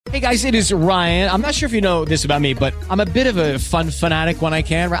Hey guys, it is Ryan. I'm not sure if you know this about me, but I'm a bit of a fun fanatic when I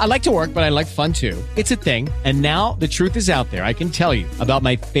can. I like to work, but I like fun too. It's a thing. And now the truth is out there. I can tell you about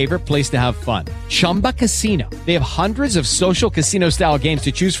my favorite place to have fun. Chumba Casino. They have hundreds of social casino style games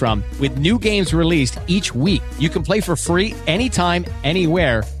to choose from with new games released each week. You can play for free anytime,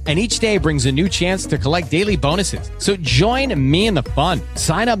 anywhere. And each day brings a new chance to collect daily bonuses. So join me in the fun.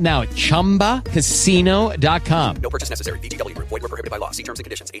 Sign up now at ChumbaCasino.com. No purchase necessary. VGW. Void where prohibited by law. See terms and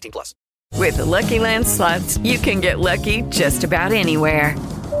conditions. 18 plus. With the Lucky Land Slots, you can get lucky just about anywhere.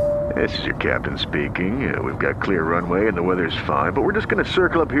 This is your captain speaking. We've got clear runway and the weather's fine, but we're just going to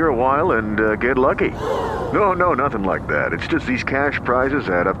circle up here a while and get lucky. No, nothing like that. It's just these cash prizes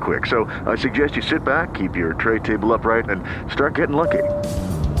add up quick. So I suggest you sit back, keep your tray table upright, and start getting lucky.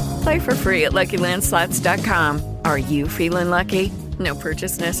 Play for free at LuckyLandSlots.com. Are you feeling lucky? No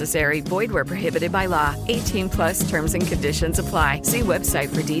purchase necessary. Void where prohibited by law. 18 plus terms and conditions apply. See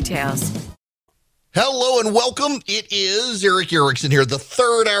website for details. Hello and welcome. It is Eric Erickson here, the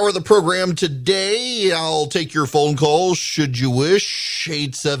third hour of the program. Today, I'll take your phone calls, should you wish,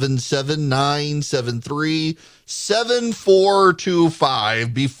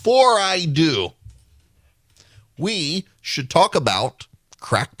 877-973-7425. Before I do, we should talk about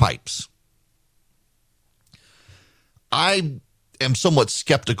crack pipes. I am somewhat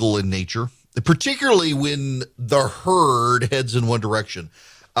skeptical in nature, particularly when the herd heads in one direction.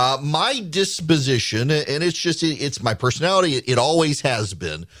 My disposition, and it's my personality, it always has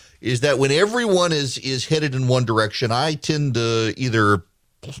been, is that when everyone is headed in one direction, I tend to either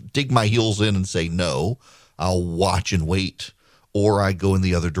dig my heels in and say no, I'll watch and wait, or I go in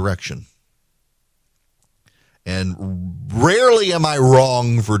the other direction. And rarely am I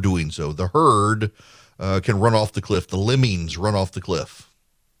wrong for doing so. The herd can run off the cliff. The lemmings run off the cliff.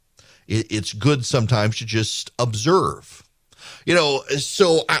 It's good sometimes to just observe. You know,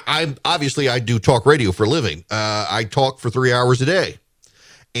 so I obviously I do talk radio for a living. I talk for 3 hours a day.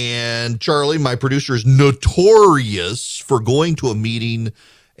 And Charlie, my producer, is notorious for going to a meeting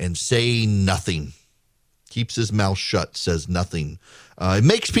and saying nothing. Keeps his mouth shut, says nothing. It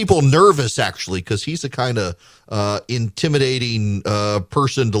makes people nervous, actually, because he's a kind of intimidating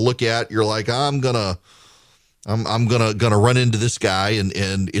person to look at. You're like, I'm gonna run into this guy,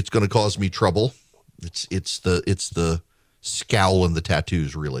 and it's gonna cause me trouble. It's the scowl and the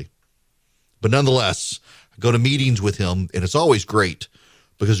tattoos, really. But nonetheless, I go to meetings with him, and it's always great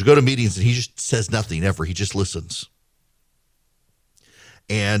because we go to meetings and he just says nothing ever. He just listens.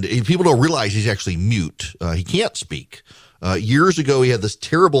 And people don't realize he's actually mute. He can't speak. Years ago, he had this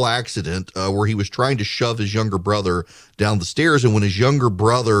terrible accident where he was trying to shove his younger brother down the stairs. And when his younger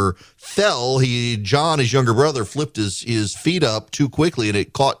brother fell, John, his younger brother, flipped his feet up too quickly, and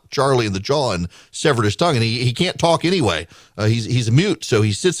it caught Charlie in the jaw and severed his tongue. And he can't talk anyway. He's mute. So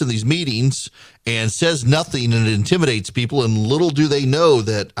he sits in these meetings and says nothing, and it intimidates people. And little do they know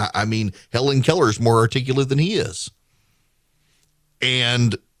that, Helen Keller's more articulate than he is.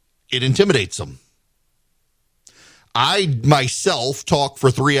 And it intimidates them. I myself talk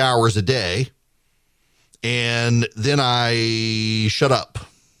for 3 hours a day, and then I shut up.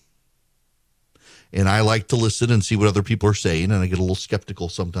 And I like to listen and see what other people are saying, and I get a little skeptical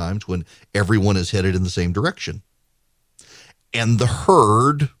sometimes when everyone is headed in the same direction. And the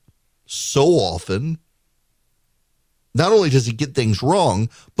herd, so often, not only does it get things wrong,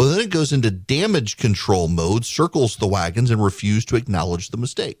 but then it goes into damage control mode, circles the wagons, and refuses to acknowledge the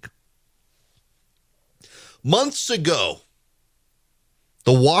mistake. Months ago,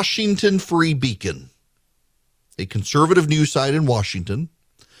 the Washington Free Beacon, a conservative news site in Washington,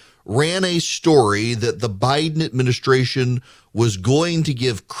 ran a story that the Biden administration was going to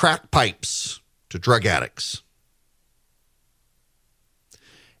give crack pipes to drug addicts.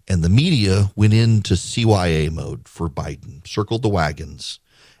 And the media went into CYA mode for Biden, circled the wagons,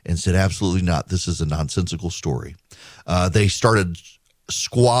 and said, absolutely not. This is a nonsensical story. They started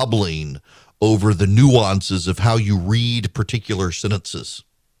squabbling over the nuances of how you read particular sentences.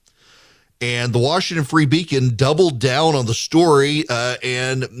 And the Washington Free Beacon doubled down on the story,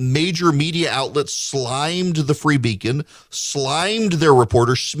 and major media outlets slimed the Free Beacon, slimed their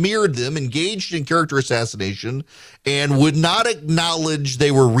reporters, smeared them, engaged in character assassination, and would not acknowledge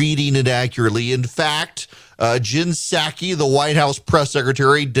they were reading it accurately. In fact, Jen Psaki, the White House press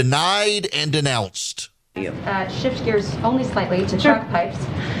secretary, denied and denounced. Shift gears only slightly to crack pipes.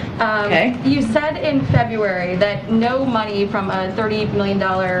 Okay. You said in February that no money from a $30 million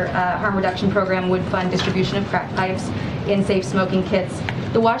harm reduction program would fund distribution of crack pipes in safe smoking kits.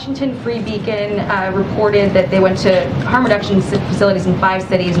 The Washington Free Beacon reported that they went to harm reduction facilities in 5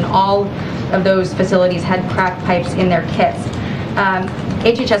 cities, and all of those facilities had crack pipes in their kits.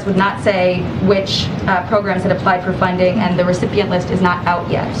 HHS would not say which programs had applied for funding, and the recipient list is not out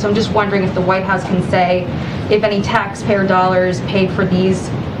yet. So I'm just wondering if the White House can say if any taxpayer dollars paid for these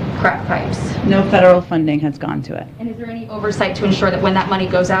crack pipes. No federal funding has gone to it. And is there any oversight to ensure that when that money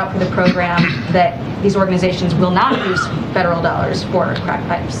goes out for the program, that these organizations will not use federal dollars for crack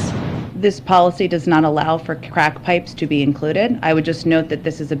pipes? This policy does not allow for crack pipes to be included. I would just note that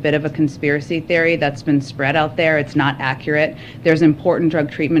this is a bit of a conspiracy theory that's been spread out there. It's not accurate. There's important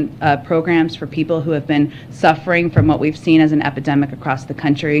drug treatment programs for people who have been suffering from what we've seen as an epidemic across the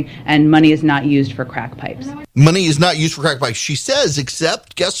country, and money is not used for crack pipes. Money is not used for crack pipes, she says,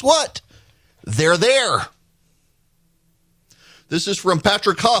 except, guess what? They're there. This is from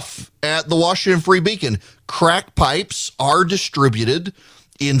Patrick Huff at the Washington Free Beacon. Crack pipes are distributed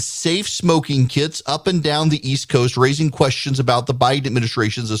in safe smoking kits up and down the East Coast, raising questions about the Biden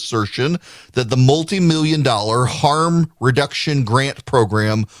administration's assertion that the multi-million-dollar harm reduction grant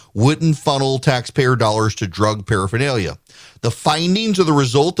program wouldn't funnel taxpayer dollars to drug paraphernalia. The findings are the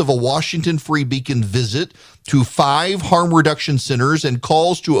result of a Washington Free Beacon visit to 5 harm reduction centers and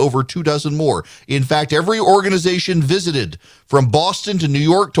calls to over 24 more. In fact, every organization visited, from Boston to New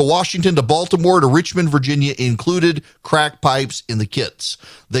York to Washington to Baltimore to Richmond, Virginia, included crack pipes in the kits.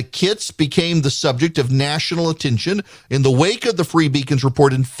 The kits became the subject of national attention in the wake of the Free Beacon's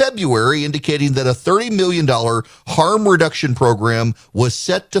report in February, indicating that a $30 million harm reduction program was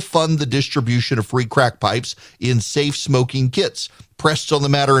set to fund the distribution of free crack pipes in safe smoking kits. Pressed on the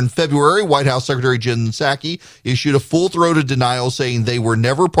matter in February, White House Secretary Jen Psaki issued a full-throated denial saying they were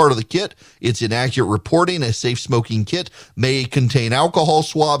never part of the kit. It's inaccurate reporting. A safe smoking kit may contain alcohol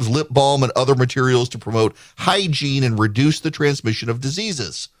swabs, lip balm, and other materials to promote hygiene and reduce the transmission of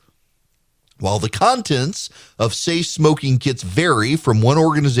diseases. While the contents of safe smoking kits vary from one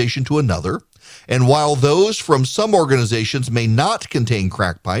organization to another, and while those from some organizations may not contain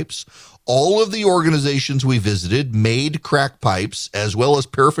crack pipes, all of the organizations we visited made crack pipes as well as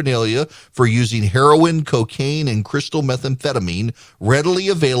paraphernalia for using heroin, cocaine, and crystal methamphetamine readily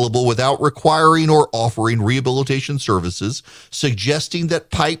available without requiring or offering rehabilitation services, suggesting that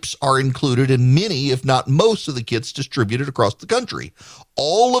pipes are included in many, if not most, of the kits distributed across the country.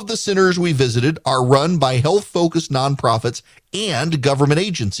 All of the centers we visited are run by health-focused nonprofits and government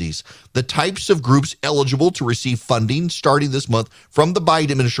agencies, the types of groups eligible to receive funding starting this month from the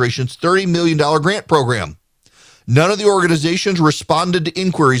Biden administration's $30 million grant program. None of the organizations responded to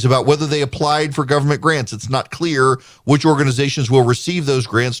inquiries about whether they applied for government grants. It's not clear which organizations will receive those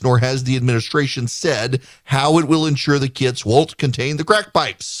grants, nor has the administration said how it will ensure the kits won't contain the crack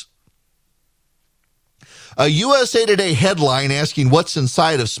pipes. A USA Today headline asking what's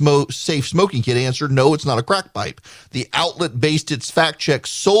inside of safe smoking kit answered, no, it's not a crack pipe. The outlet based its fact check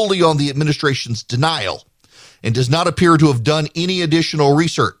solely on the administration's denial and does not appear to have done any additional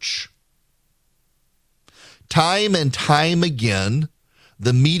research. Time and time again,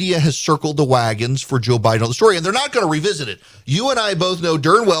 the media has circled the wagons for Joe Biden on the story, and they're not going to revisit it. You and I both know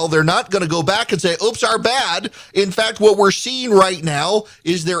darn well they're not going to go back and say, oops, our bad. In fact, what we're seeing right now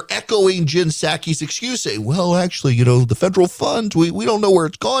is they're echoing Jen Psaki's excuse, saying, well, actually, the federal funds, we don't know where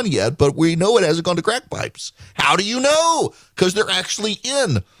it's gone yet, but we know it hasn't gone to crack pipes. How do you know? Because they're actually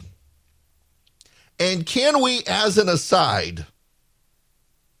in. And can we, as an aside,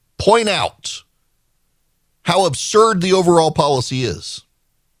 point out how absurd the overall policy is?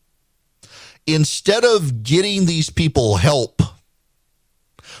 Instead of getting these people help,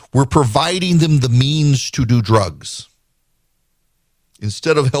 we're providing them the means to do drugs.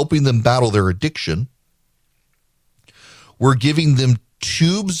 Instead of helping them battle their addiction, we're giving them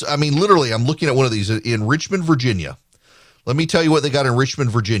tubes. I mean, literally, I'm looking at one of these in Richmond, Virginia. Let me tell you what they got in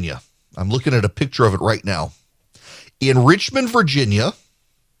Richmond, Virginia. I'm looking at a picture of it right now. In Richmond, Virginia,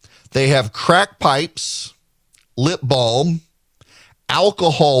 they have crack pipes, lip balm,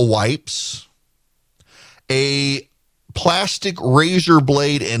 alcohol wipes, a plastic razor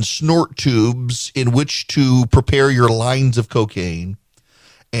blade and snort tubes in which to prepare your lines of cocaine,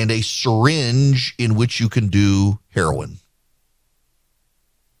 and a syringe in which you can do heroin.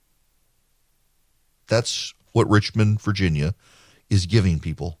 That's what Richmond, Virginia is giving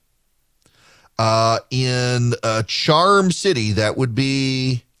people. In Charm City, that would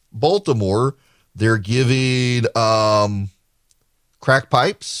be Baltimore, they're giving crack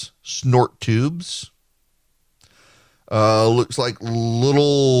pipes, snort tubes, looks like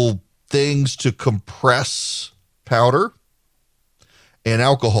little things to compress powder, and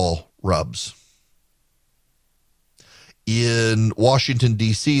alcohol rubs. In Washington,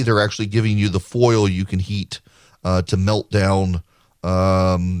 D.C., they're actually giving you the foil you can heat to melt down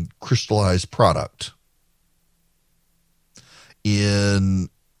crystallized product. In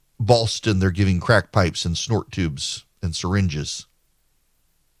Boston, they're giving crack pipes and snort tubes and syringes.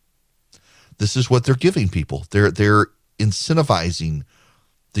 This is what they're giving people. They're incentivizing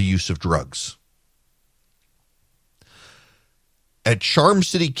the use of drugs. At Charm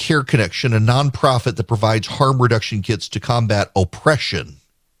City Care Connection, a nonprofit that provides harm reduction kits to combat oppression,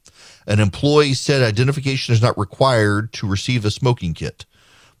 an employee said identification is not required to receive a smoking kit,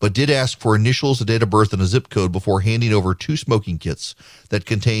 but did ask for initials, a date of birth, and a zip code before handing over 2 smoking kits that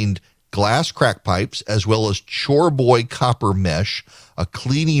contained glass crack pipes as well as Chore Boy copper mesh, a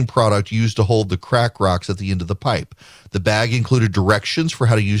cleaning product used to hold the crack rocks at the end of the pipe. The bag included directions for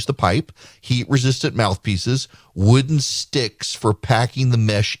how to use the pipe, heat-resistant mouthpieces, wooden sticks for packing the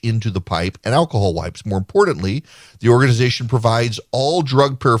mesh into the pipe, and alcohol wipes. More importantly, the organization provides all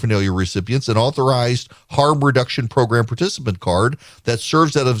drug paraphernalia recipients an authorized harm reduction program participant card that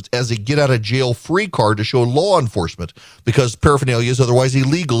serves as a get-out-of-jail-free card to show law enforcement because paraphernalia is otherwise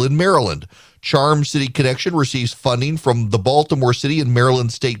illegal in Maryland. Charm City Connection receives funding from the Baltimore City and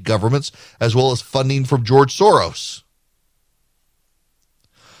Maryland state governments, as well as funding from George Soros.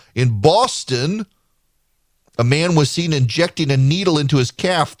 In Boston, a man was seen injecting a needle into his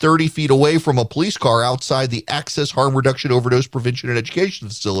calf 30 feet away from a police car outside the Access Harm Reduction Overdose Prevention and Education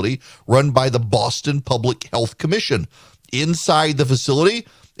Facility run by the Boston Public Health Commission. Inside the facility,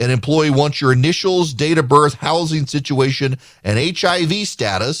 an employee wants your initials, date of birth, housing situation, and HIV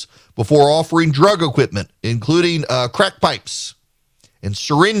status before offering drug equipment, including crack pipes and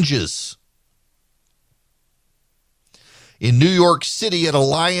syringes. In New York City at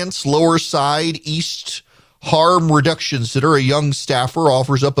Alliance Lower Side East Harm Reduction Center, a young staffer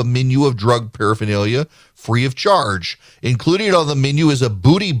offers up a menu of drug paraphernalia free of charge. Included on the menu is a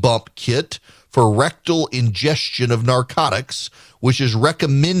booty bump kit for rectal ingestion of narcotics, which is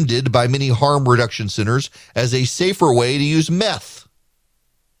recommended by many harm reduction centers as a safer way to use meth.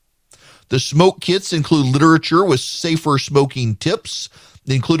 The smoke kits include literature with safer smoking tips,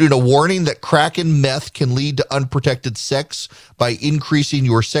 including a warning that crack and meth can lead to unprotected sex by increasing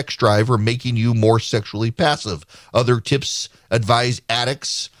your sex drive or making you more sexually passive. Other tips advise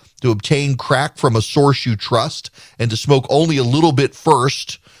addicts to obtain crack from a source you trust and to smoke only a little bit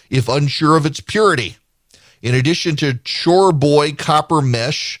first if unsure of its purity. In addition to Chore Boy copper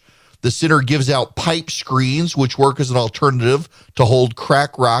mesh, the center gives out pipe screens, which work as an alternative to hold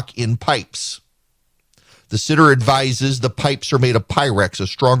crack rock in pipes. The center advises the pipes are made of Pyrex, a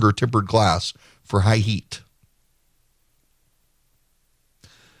stronger tempered glass for high heat.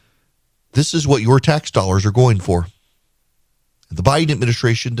 This is what your tax dollars are going for. The Biden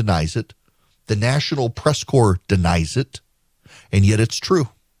administration denies it. The National Press Corps denies it. And yet it's true.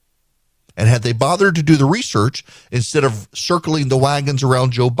 And had they bothered to do the research, instead of circling the wagons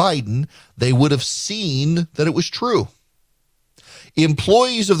around Joe Biden, they would have seen that it was true.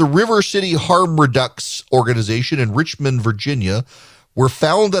 Employees of the River City Harm Redux organization in Richmond, Virginia, were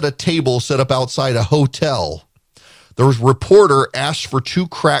found at a table set up outside a hotel. The reporter asked for 2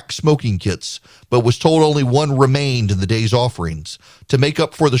 crack smoking kits, but was told only 1 remained in the day's offerings. To make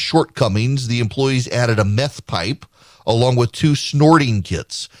up for the shortcomings, the employees added a meth pipe, along with 2 snorting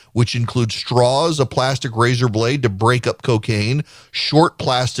kits, which include straws, a plastic razor blade to break up cocaine, short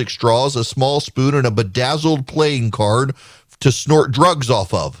plastic straws, a small spoon, and a bedazzled playing card to snort drugs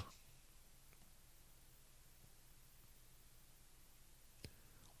off of.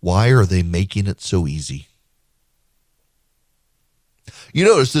 Why are they making it so easy? You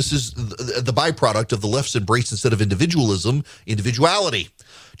notice this is the byproduct of the left's embrace, instead of individualism, individuality.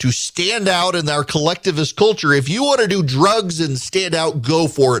 To stand out in our collectivist culture, if you want to do drugs and stand out, go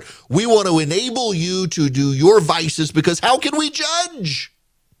for it. We want to enable you to do your vices because how can we judge?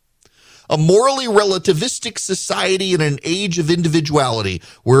 A morally relativistic society in an age of individuality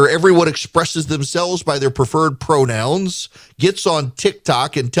where everyone expresses themselves by their preferred pronouns, gets on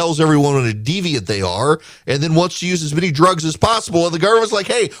TikTok and tells everyone what a deviant they are, and then wants to use as many drugs as possible. And the government's like,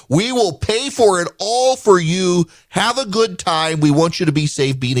 hey, we will pay for it all for you. Have a good time. We want you to be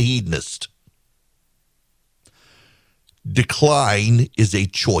safe being a hedonist. Decline is a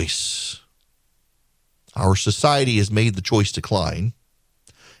choice. Our society has made the choice decline.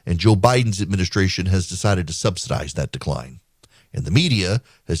 And Joe Biden's administration has decided to subsidize that decline. And the media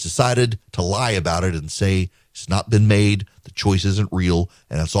has decided to lie about it and say it's not been made, the choice isn't real,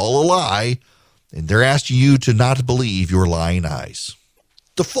 and it's all a lie. And they're asking you to not believe your lying eyes.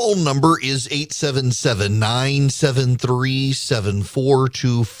 The phone number is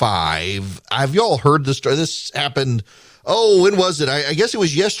 877-973-7425. Have y'all heard this story? This happened... Oh, when was it? I guess it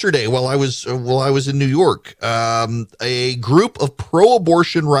was yesterday while I was in New York. A group of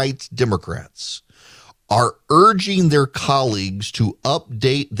pro-abortion rights Democrats are urging their colleagues to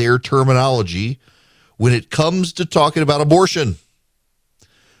update their terminology when it comes to talking about abortion.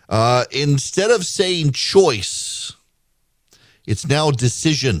 Instead of saying choice, it's now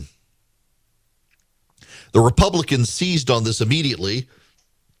decision. The Republicans seized on this immediately,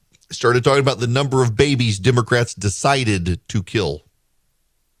 started talking about the number of babies Democrats decided to kill.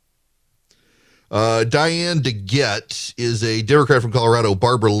 Diane DeGette is a Democrat from Colorado.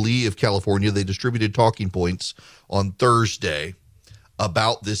 Barbara Lee of California. They distributed talking points on Thursday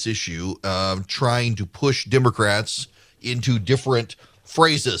about this issue, trying to push Democrats into different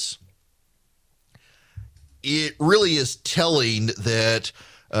phrases. It really is telling that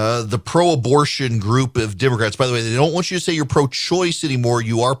the pro-abortion group of Democrats, by the way, they don't want you to say you're pro-choice anymore.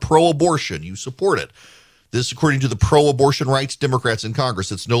 You are pro-abortion. You support it. This, according to the pro-abortion rights Democrats in Congress,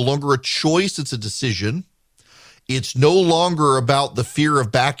 it's no longer a choice, it's a decision. It's no longer about the fear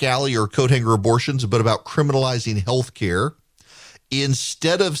of back alley or coat hanger abortions, but about criminalizing health care.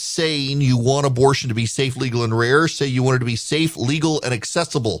 Instead of saying you want abortion to be safe, legal, and rare, say you want it to be safe, legal, and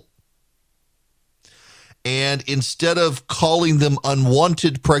accessible. And instead of calling them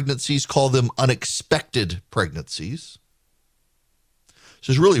unwanted pregnancies, call them unexpected pregnancies.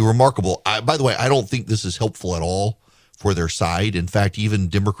 So it's really remarkable. By the way, I don't think this is helpful at all for their side. In fact, even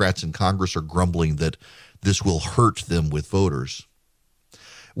Democrats in Congress are grumbling that this will hurt them with voters.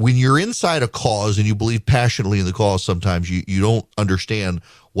 When you're inside a cause and you believe passionately in the cause, sometimes you don't understand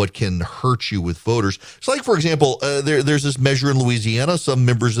what can hurt you with voters. It's like, for example, there's this measure in Louisiana. Some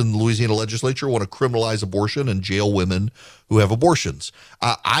members in the Louisiana legislature want to criminalize abortion and jail women who have abortions.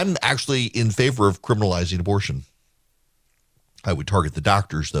 I'm actually in favor of criminalizing abortion. I would target the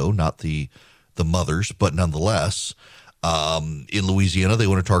doctors, though, not the mothers, but nonetheless, in Louisiana, they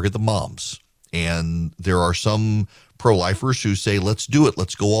want to target the moms. And there are some pro-lifers who say, let's do it.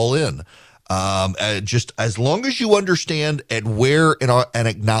 Let's go all in. Just as long as you understand and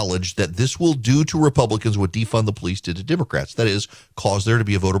acknowledge that this will do to Republicans what defund the police did to Democrats. That is, cause there to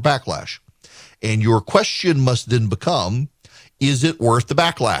be a voter backlash. And your question must then become, is it worth the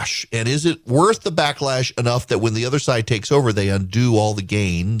backlash? And is it worth the backlash enough that when the other side takes over, they undo all the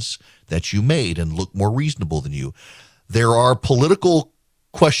gains that you made and look more reasonable than you? There are political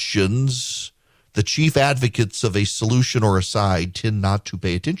questions the chief advocates of a solution or a side tend not to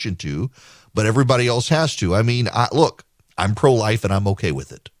pay attention to, but everybody else has to. I mean, look, I'm pro-life and I'm okay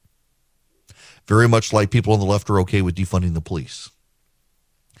with it. Very much like people on the left are okay with defunding the police.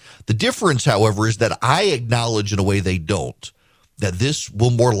 The difference, however, is that I acknowledge in a way they don't, that this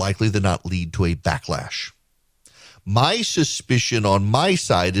will more likely than not lead to a backlash. My suspicion on my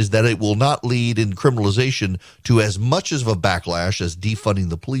side is that it will not lead in criminalization to as much of a backlash as defunding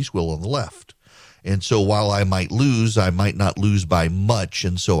the police will on the left. And so while I might lose, I might not lose by much,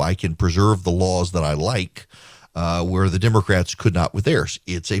 and so I can preserve the laws that I like, where the Democrats could not with theirs.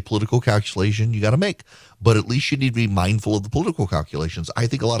 It's a political calculation you got to make, but at least you need to be mindful of the political calculations. I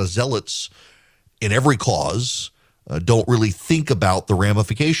think a lot of zealots in every cause don't really think about the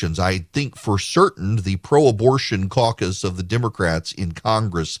ramifications. I think for certain the pro-abortion caucus of the Democrats in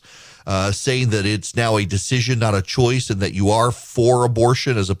Congress saying that it's now a decision, not a choice, and that you are for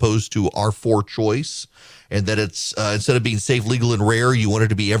abortion as opposed to are for choice, and that it's instead of being safe, legal, and rare, you want it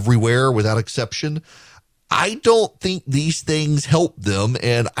to be everywhere without exception. I don't think these things help them,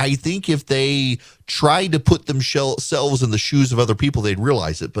 and I think if they tried to put themselves in the shoes of other people, they'd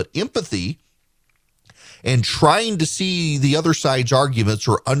realize it. But empathy and trying to see the other side's arguments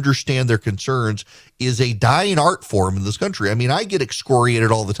or understand their concerns is a dying art form in this country. I mean, I get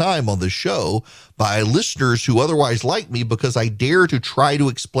excoriated all the time on this show by listeners who otherwise like me because I dare to try to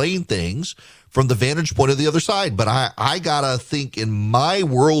explain things from the vantage point of the other side. But I gotta think in my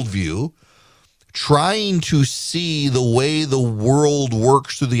worldview, trying to see the way the world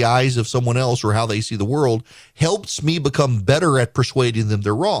works through the eyes of someone else or how they see the world helps me become better at persuading them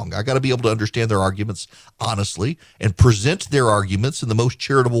they're wrong. I got to be able to understand their arguments honestly and present their arguments in the most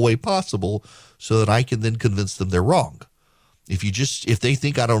charitable way possible so that I can then convince them they're wrong. If they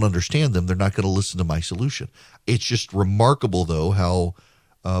think I don't understand them, they're not going to listen to my solution. It's just remarkable, though, how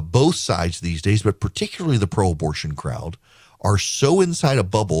both sides these days, but particularly the pro-abortion crowd, are so inside a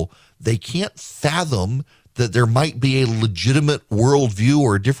bubble they can't fathom that there might be a legitimate worldview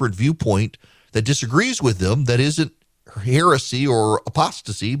or a different viewpoint that disagrees with them that isn't heresy or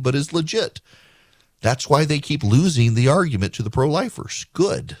apostasy, but is legit. That's why they keep losing the argument to the pro-lifers.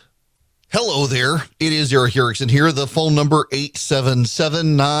 Good. Hello there. It is Eric Erickson here. The phone number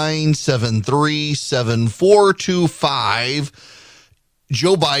 877-973-7425.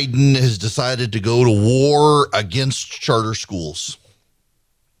 Joe Biden has decided to go to war against charter schools.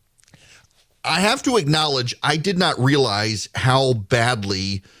 I have to acknowledge I did not realize how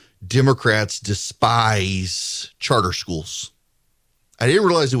badly Democrats despise charter schools. I didn't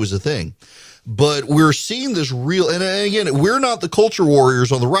realize it was a thing. But we're seeing this real, and again, we're not the culture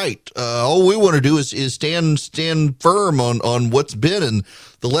warriors on the right. All we want to do is stand firm on what's been, and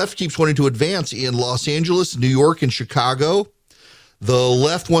the left keeps wanting to advance in Los Angeles, New York, and Chicago. The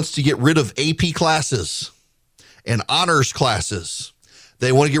left wants to get rid of AP classes and honors classes.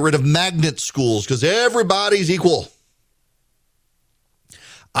 They want to get rid of magnet schools because everybody's equal.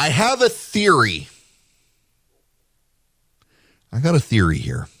 I have a theory. I got a theory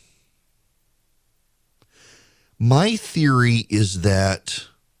here. My theory is that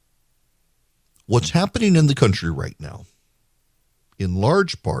what's happening in the country right now, in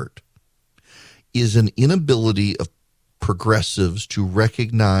large part, is an inability of progressives to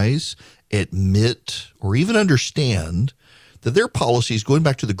recognize, admit, or even understand that their policies, going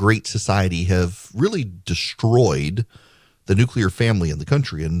back to the Great Society, have really destroyed the nuclear family in the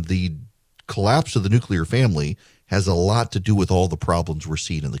country. And the collapse of the nuclear family has a lot to do with all the problems we're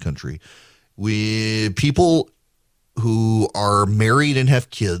seeing in the country. People who are married and have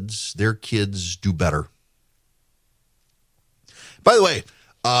kids, their kids do better. By the way,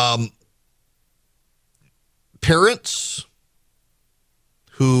 parents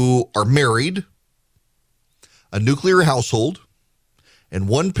who are married, a nuclear household, and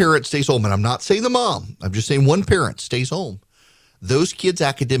one parent stays home, and I'm not saying the mom, I'm just saying one parent stays home, those kids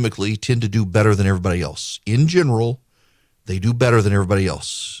academically tend to do better than everybody else. In general, they do better than everybody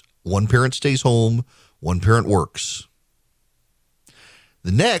else. One parent stays home, one parent works.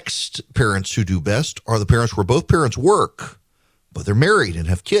 The next parents who do best are the parents where both parents work, but they're married and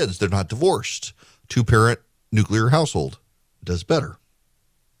have kids. They're not divorced. Two-parent nuclear household does better.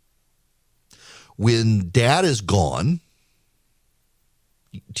 When dad is gone,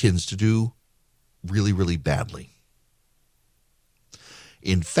 he tends to do really, really badly.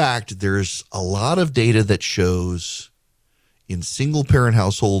 In fact, there's a lot of data that shows in single-parent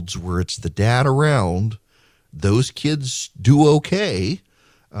households where it's the dad around, those kids do okay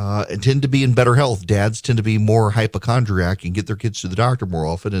and tend to be in better health. Dads tend to be more hypochondriac and get their kids to the doctor more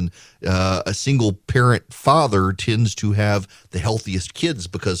often. And a single-parent father tends to have the healthiest kids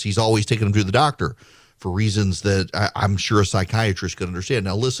because he's always taking them to the doctor for reasons that I'm sure a psychiatrist could understand.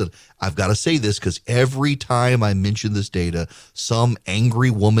 Now, listen, I've got to say this because every time I mention this data, some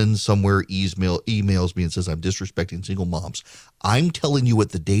angry woman somewhere emails me and says I'm disrespecting single moms. I'm telling you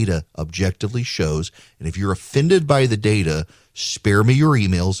what the data objectively shows, and if you're offended by the data, spare me your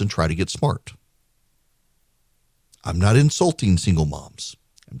emails and try to get smart. I'm not insulting single moms.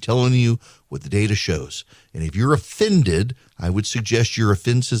 I'm telling you what the data shows. And if you're offended, I would suggest your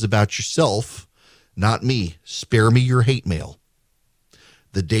offense is about yourself, not me. Spare me your hate mail.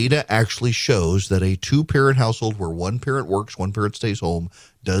 The data actually shows that a two-parent household where one parent works, one parent stays home,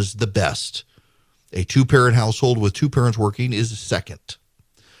 does the best. A two-parent household with two parents working is second.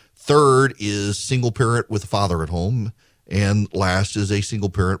 Third is single parent with a father at home. And last is a single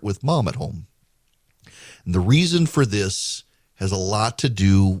parent with mom at home. And the reason for this has a lot to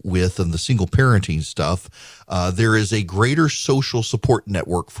do with, and the single parenting stuff, there is a greater social support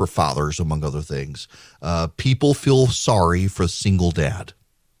network for fathers, among other things. People feel sorry for single dad.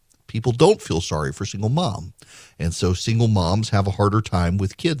 People don't feel sorry for single mom. And so single moms have a harder time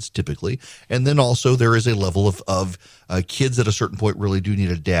with kids typically. And then also there is a level of kids at a certain point really do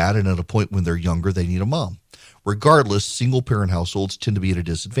need a dad, and at a point when they're younger, they need a mom. Regardless, single-parent households tend to be at a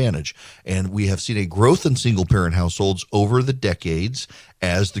disadvantage. And we have seen a growth in single-parent households over the decades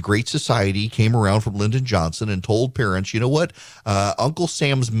as the Great Society came around from Lyndon Johnson and told parents, you know what, Uncle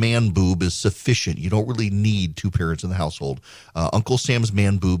Sam's man boob is sufficient. You don't really need two parents in the household. Uncle Sam's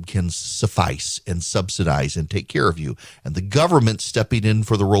man boob can suffice and subsidize and take care of you. And the government stepping in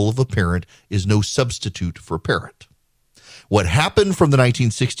for the role of a parent is no substitute for a parent. What happened from the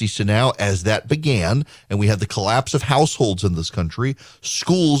 1960s to now, as that began, and we had the collapse of households in this country,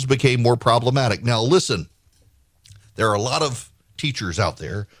 schools became more problematic. Now, listen, there are a lot of teachers out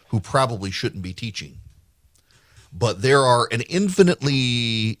there who probably shouldn't be teaching, but there are an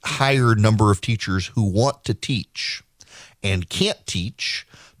infinitely higher number of teachers who want to teach and can't teach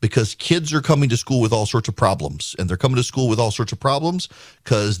because kids are coming to school with all sorts of problems. And they're coming to school with all sorts of problems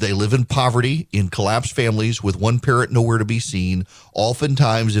because they live in poverty, in collapsed families with one parent nowhere to be seen.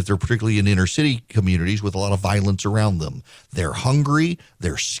 Oftentimes, if they're particularly in inner city communities with a lot of violence around them, they're hungry,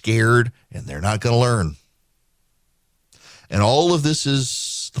 they're scared, and they're not going to learn. And all of this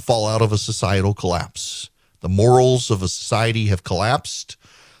is the fallout of a societal collapse. The morals of a society have collapsed.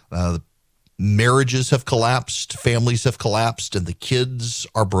 Marriages have collapsed, families have collapsed, and the kids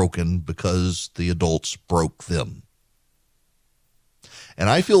are broken because the adults broke them. And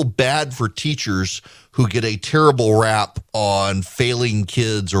I feel bad for teachers who get a terrible rap on failing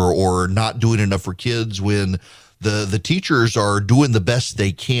kids or not doing enough for kids when the teachers are doing the best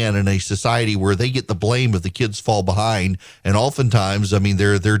they can in a society where they get the blame if the kids fall behind. And oftentimes, I mean,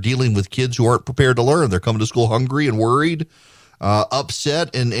 they're dealing with kids who aren't prepared to learn. They're coming to school hungry and worried,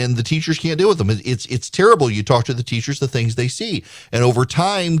 upset, and the teachers can't deal with them. It's terrible. You talk to the teachers, the things they see. And over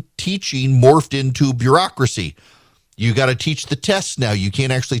time, teaching morphed into bureaucracy. You got to teach the tests now. You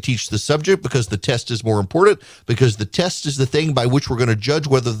can't actually teach the subject because the test is more important, because the test is the thing by which we're going to judge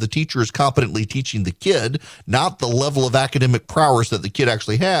whether the teacher is competently teaching the kid, not the level of academic prowess that the kid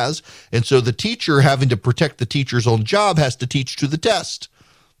actually has. And so the teacher, having to protect the teacher's own job, has to teach to the test.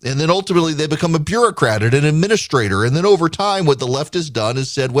 And then ultimately they become a bureaucrat and an administrator. And then over time, what the left has done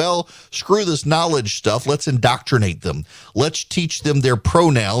is said, well, screw this knowledge stuff. Let's indoctrinate them. Let's teach them their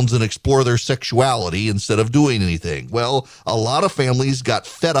pronouns and explore their sexuality instead of doing anything. Well, a lot of families got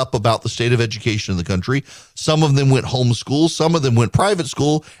fed up about the state of education in the country. Some of them went homeschool. Some of them went private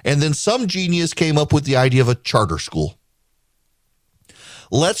school. And then some genius came up with the idea of a charter school.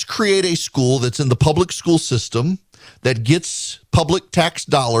 Let's create a school that's in the public school system that gets public tax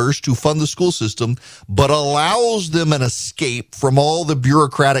dollars to fund the school system, but allows them an escape from all the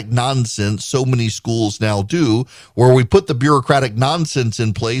bureaucratic nonsense so many schools now do, where we put the bureaucratic nonsense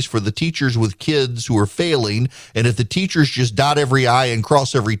in place for the teachers with kids who are failing. And if the teachers just dot every I and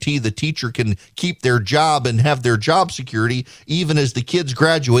cross every T, the teacher can keep their job and have their job security even as the kids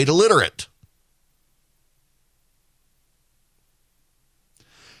graduate illiterate.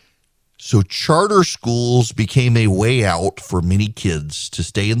 So charter schools became a way out for many kids to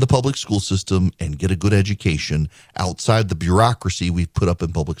stay in the public school system and get a good education outside the bureaucracy we've put up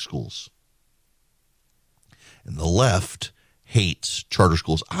in public schools. And the left hates charter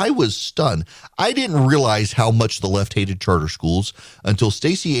schools. I was stunned. I didn't realize how much the left hated charter schools until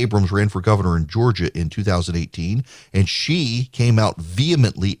Stacey Abrams ran for governor in Georgia in 2018, and she came out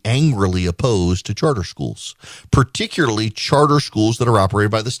vehemently, angrily opposed to charter schools, particularly charter schools that are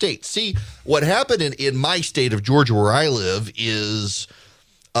operated by the state. See, what happened in my state of Georgia, where I live, is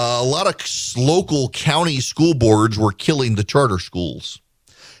a lot of local county school boards were killing the charter schools.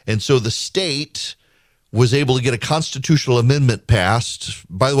 And so the state was able to get a constitutional amendment passed.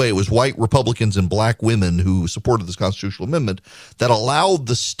 By the way, it was white Republicans and black women who supported this constitutional amendment that allowed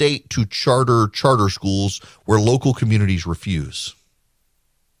the state to charter schools where local communities refuse.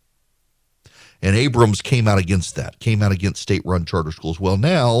 And Abrams came out against that, came out against state-run charter schools. Well,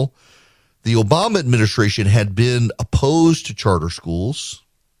 now the Obama administration had been opposed to charter schools.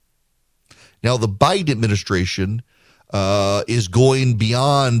 Now the Biden administration is going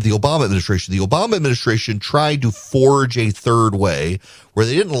beyond the Obama administration. The Obama administration tried to forge a third way where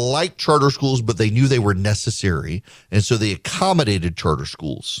they didn't like charter schools, but they knew they were necessary. And so they accommodated charter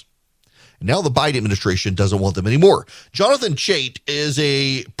schools. And now the Biden administration doesn't want them anymore. Jonathan Chait is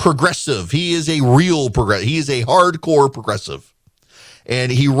a progressive. He is a real progressive. He is a hardcore progressive.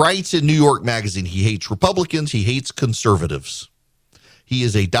 And he writes in New York Magazine, he hates Republicans. He hates conservatives. He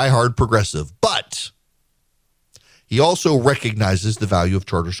is a diehard progressive, but he also recognizes the value of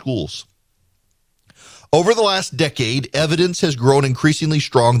charter schools. Over the last decade, evidence has grown increasingly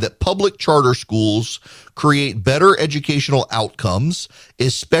strong that public charter schools create better educational outcomes,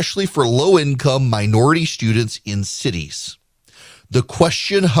 especially for low-income minority students in cities. The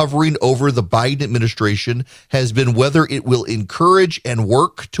question hovering over the Biden administration has been whether it will encourage and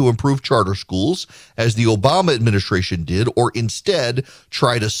work to improve charter schools, as the Obama administration did, or instead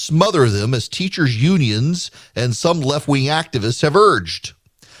try to smother them, as teachers' unions and some left-wing activists have urged.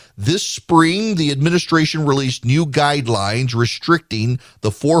 This spring, the administration released new guidelines restricting the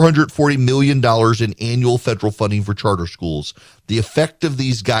 $440 million in annual federal funding for charter schools. The effect of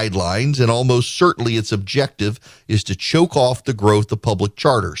these guidelines, and almost certainly its objective, is to choke off the growth of public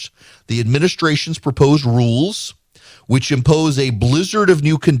charters. The administration's proposed rules, which impose a blizzard of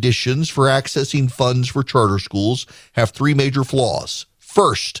new conditions for accessing funds for charter schools, have three major flaws.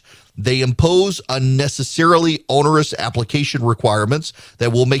 First, they impose unnecessarily onerous application requirements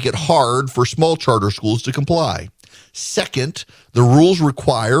that will make it hard for small charter schools to comply. Second, the rules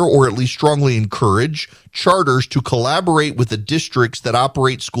require, or at least strongly encourage, charters to collaborate with the districts that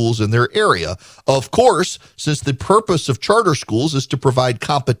operate schools in their area. Of course, since the purpose of charter schools is to provide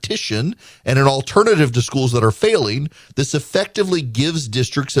competition and an alternative to schools that are failing, this effectively gives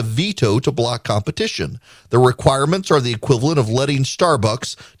districts a veto to block competition. The requirements are the equivalent of letting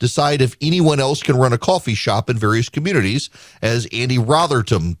Starbucks decide if anyone else can run a coffee shop in various communities, as Andy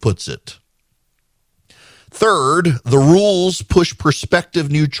Rotherton puts it. Third, the rules push prospective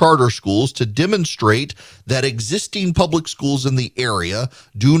new charter schools to demonstrate that existing public schools in the area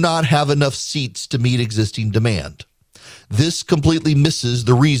do not have enough seats to meet existing demand. This completely misses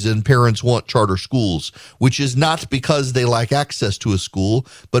the reason parents want charter schools, which is not because they lack access to a school,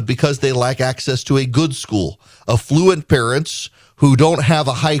 but because they lack access to a good school. Affluent parents who don't have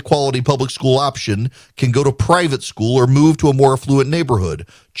a high-quality public school option can go to private school or move to a more affluent neighborhood.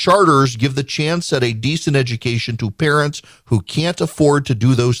 Charters give the chance at a decent education to parents who can't afford to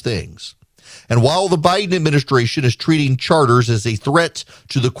do those things. And while the Biden administration is treating charters as a threat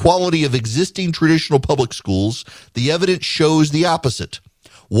to the quality of existing traditional public schools, the evidence shows the opposite.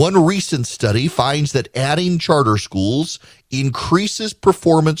 One recent study finds that adding charter schools increases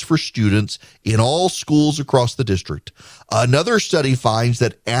performance for students in all schools across the district. Another study finds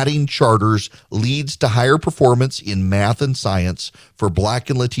that adding charters leads to higher performance in math and science for Black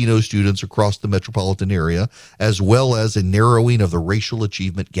and Latino students across the metropolitan area, as well as a narrowing of the racial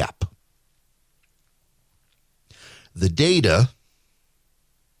achievement gap. The data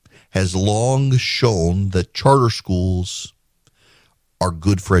has long shown that charter schools are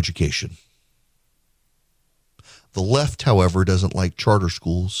good for education. The left, however, doesn't like charter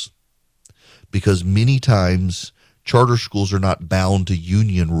schools because many times charter schools are not bound to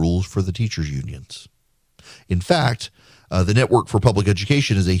union rules for the teachers' unions. In fact, the Network for Public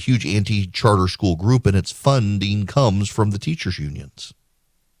Education is a huge anti-charter school group, and its funding comes from the teachers' unions.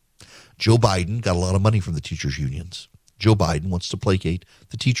 Joe Biden got a lot of money from the teachers' unions. Joe Biden wants to placate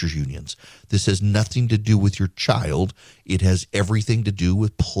the teachers' unions. This has nothing to do with your child. It has everything to do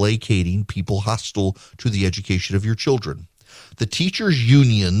with placating people hostile to the education of your children. The teachers'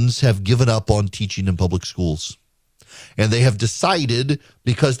 unions have given up on teaching in public schools. And they have decided,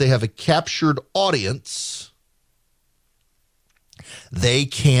 because they have a captured audience, they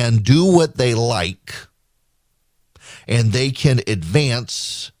can do what they like, and they can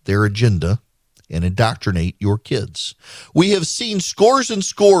advance their agenda and indoctrinate your kids. We have seen scores and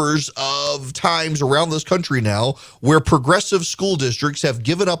scores of times around this country now where progressive school districts have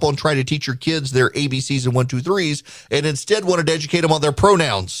given up on trying to teach your kids their ABCs and 1, 2, 3s and instead wanted to educate them on their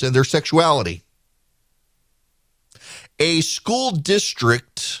pronouns and their sexuality. A school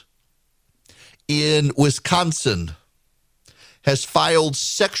district in Wisconsin has filed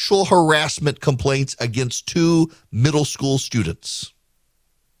sexual harassment complaints against 2 middle school students.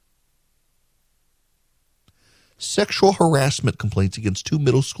 Sexual harassment complaints against 2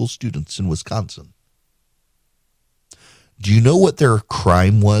 middle school students in Wisconsin. Do you know what their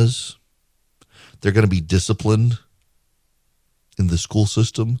crime was? They're going to be disciplined in the school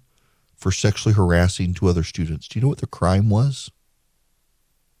system for sexually harassing 2 other students. Do you know what their crime was?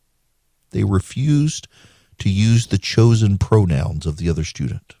 They refused to use the chosen pronouns of the other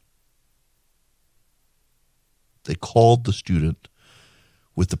student. They called the student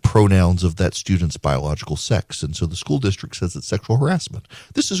with the pronouns of that student's biological sex. And so the school district says it's sexual harassment.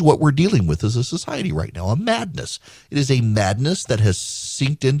 This is what we're dealing with as a society right now, a madness. It is a madness that has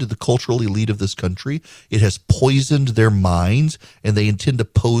sinked into the cultural elite of this country. It has poisoned their minds, and they intend to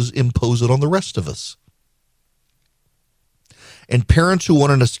impose it on the rest of us. And parents who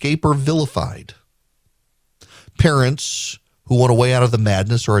want an escape are vilified. Parents who want a way out of the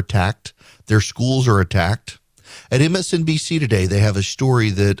madness are attacked. Their schools are attacked. At MSNBC today, they have a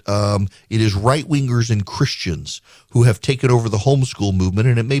story that it is right-wingers and Christians who have taken over the homeschool movement,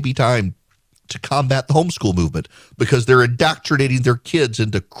 and it may be time to combat the homeschool movement because they're indoctrinating their kids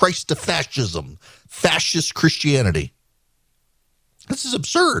into Christofascism, fascist Christianity. This is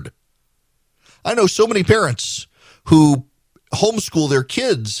absurd. I know so many parents who homeschool their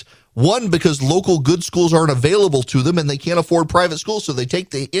kids, one, because local good schools aren't available to them and they can't afford private schools, so they take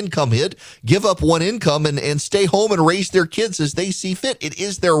the income hit, give up one income, and stay home and raise their kids as they see fit. It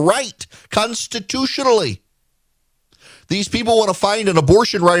is their right, constitutionally. These people want to find an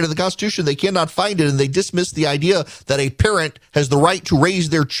abortion right in the Constitution. They cannot find it, and they dismiss the idea that a parent has the right to raise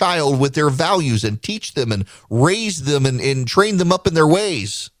their child with their values and teach them and raise them and train them up in their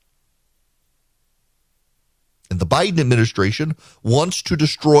ways. And the Biden administration wants to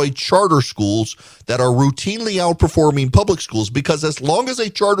destroy charter schools that are routinely outperforming public schools, because as long as a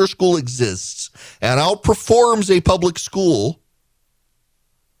charter school exists and outperforms a public school,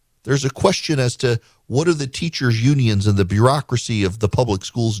 there's a question as to what are the teachers' unions and the bureaucracy of the public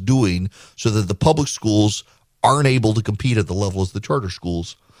schools doing so that the public schools aren't able to compete at the level as the charter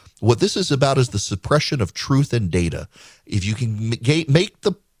schools. What this is about is the suppression of truth and data. If you can make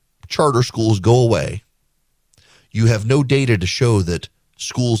the charter schools go away, you have no data to show that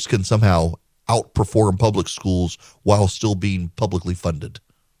schools can somehow outperform public schools while still being publicly funded.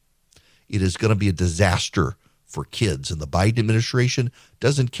 it is going to be a disaster for kids. And the Biden administration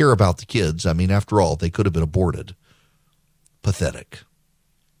doesn't care about the kids. I mean, after all, they could have been aborted. Pathetic.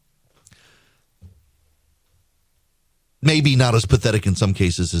 Maybe not as pathetic in some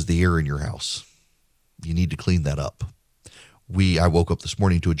cases as the air in your house. You need to clean that up. I woke up this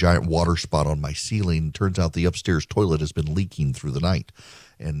morning to a giant water spot on my ceiling. Turns out the upstairs toilet has been leaking through the night.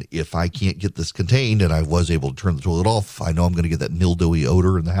 And if I can't get this contained, and I was able to turn the toilet off, I know I'm going to get that mildewy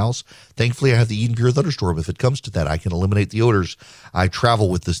odor in the house. Thankfully, I have the Eden Pure Thunderstorm. If it comes to that, I can eliminate the odors. I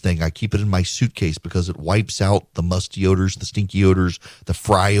travel with this thing. I keep it in my suitcase because it wipes out the musty odors, the stinky odors, the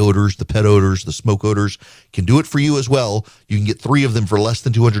fry odors, the pet odors, the smoke odors. Can do it for you as well. You can get 3 of them for less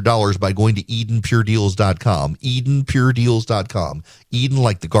than $200 by going to EdenPureDeals.com. EdenPureDeals.com. Eden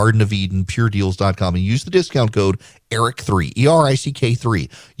like the Garden of Eden, PureDeals.com, and use the discount code ERIC3, ERICK3.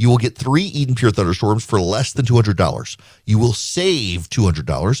 You will get 3 Eden Pure Thunderstorms for less than $200. You will save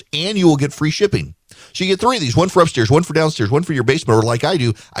 $200, and you will get free shipping. So you get 3 of these, one for upstairs, one for downstairs, one for your basement, or like I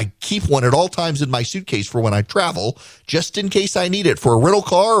do, I keep one at all times in my suitcase for when I travel, just in case I need it for a rental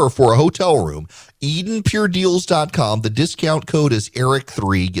car or for a hotel room. EdenPureDeals.com. The discount code is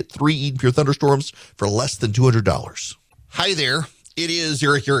ERIC3. Get 3 Eden Pure Thunderstorms for less than $200. Hi there. It is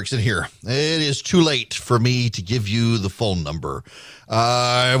Eric Erickson here. It is too late for me to give you the phone number.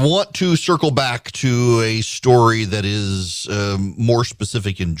 I want to circle back to a story that is more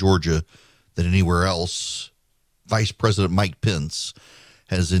specific in Georgia than anywhere else. Vice President Mike Pence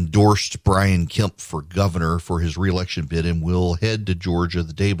has endorsed Brian Kemp for governor for his reelection bid and will head to Georgia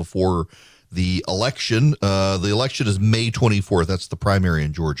the day before the election. The election is May 24th. That's the primary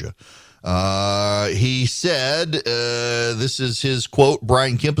in Georgia. He said, this is his quote,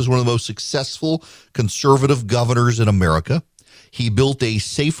 Brian Kemp is one of the most successful conservative governors in America. He built a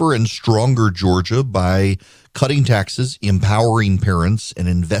safer and stronger Georgia by cutting taxes, empowering parents, and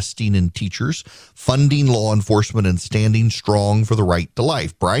investing in teachers, funding law enforcement, and standing strong for the right to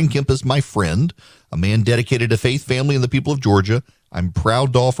life. Brian Kemp is my friend, a man dedicated to faith, family, and the people of Georgia. I'm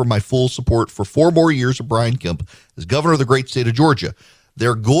proud to offer my full support for 4 more years of Brian Kemp as governor of the great state of Georgia.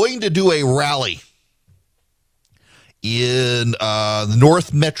 They're going to do a rally in the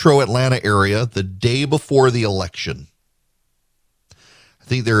North Metro Atlanta area the day before the election. I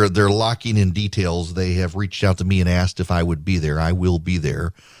think they're locking in details. They have reached out to me and asked if I would be there. I will be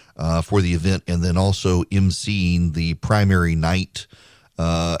there for the event, and then also emceeing the primary night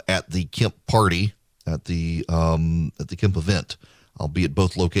at the Kemp party at the Kemp event. I'll be at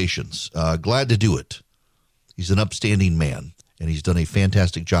both locations. Glad to do it. He's an upstanding man, and he's done a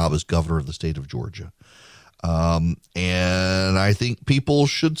fantastic job as governor of the state of Georgia. And I think people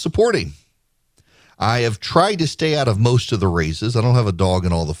should support him. I have tried to stay out of most of the races. I don't have a dog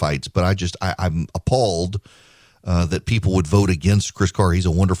in all the fights, but I'm appalled that people would vote against Chris Carr. He's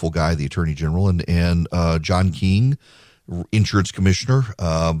a wonderful guy, the attorney general, and John King, insurance commissioner,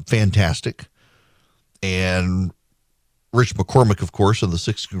 fantastic. And Rich McCormick, of course, of the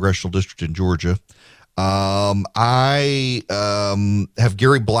 6th Congressional District in Georgia. I have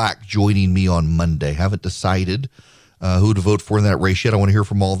Gary Black joining me on Monday. Haven't decided who to vote for in that race yet. I want to hear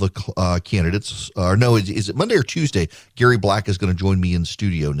from all the candidates. Is it Monday or Tuesday? Gary Black is going to join me in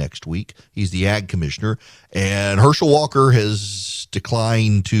studio next week. He's the ag commissioner. And Herschel Walker has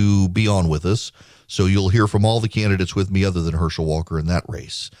declined to be on with us. So you'll hear from all the candidates with me other than Herschel Walker in that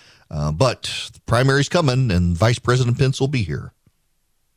race. But the primary's coming, and Vice President Pence will be here.